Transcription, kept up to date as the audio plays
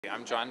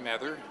I'm John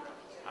Mather.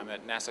 I'm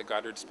at NASA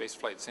Goddard Space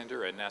Flight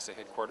Center at NASA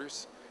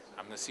headquarters.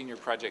 I'm the Senior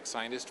Project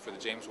Scientist for the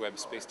James Webb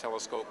Space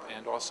Telescope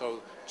and also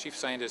Chief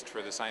Scientist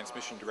for the Science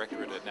Mission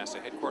Directorate at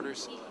NASA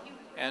headquarters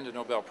and a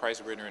Nobel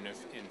Prize winner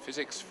in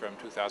physics from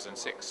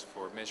 2006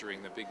 for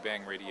measuring the Big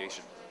Bang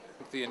radiation.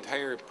 The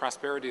entire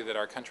prosperity that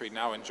our country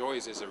now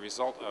enjoys is a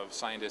result of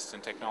scientists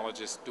and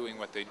technologists doing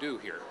what they do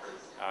here.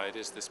 It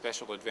is the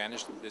special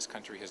advantage that this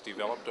country has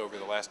developed over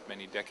the last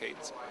many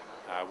decades.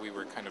 We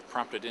were kind of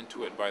prompted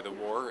into it by the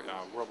war,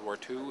 World War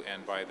II,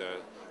 and by the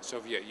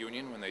Soviet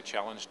Union when they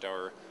challenged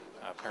our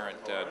apparent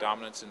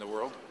dominance in the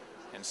world.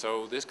 And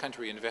so this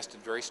country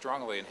invested very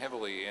strongly and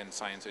heavily in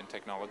science and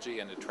technology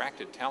and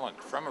attracted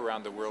talent from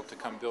around the world to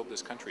come build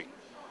this country.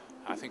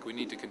 I think we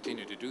need to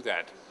continue to do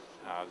that.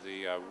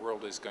 The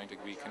world is going to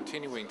be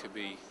continuing to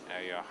be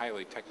a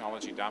highly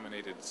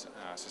technology-dominated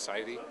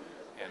society,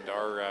 and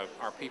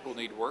our people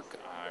need work.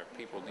 Our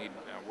people need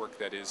work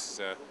that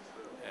is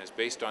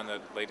based on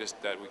the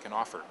latest that we can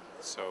offer.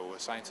 So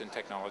science and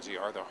technology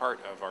are the heart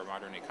of our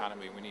modern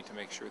economy. We need to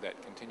make sure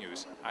that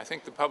continues. I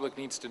think the public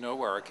needs to know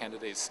where our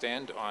candidates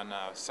stand on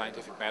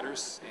scientific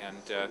matters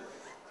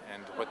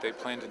and what they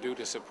plan to do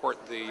to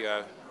support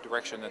the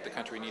direction that the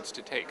country needs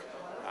to take.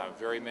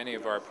 Very many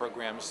of our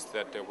programs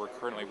that we're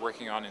currently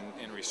working on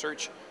in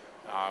research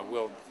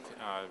will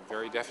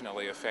very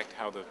definitely affect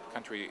how the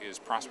country is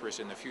prosperous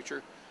in the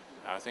future.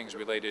 Things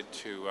related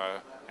to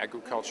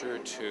agriculture,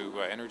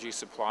 to energy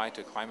supply,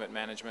 to climate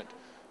management,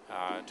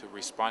 to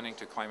responding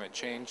to climate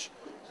change,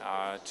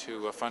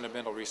 to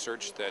fundamental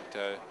research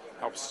that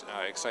helps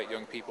excite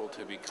young people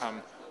to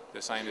become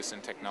the scientists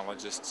and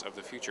technologists of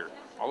the future.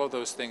 All of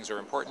those things are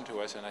important to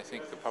us, and I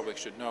think the public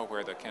should know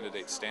where the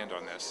candidates stand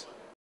on this.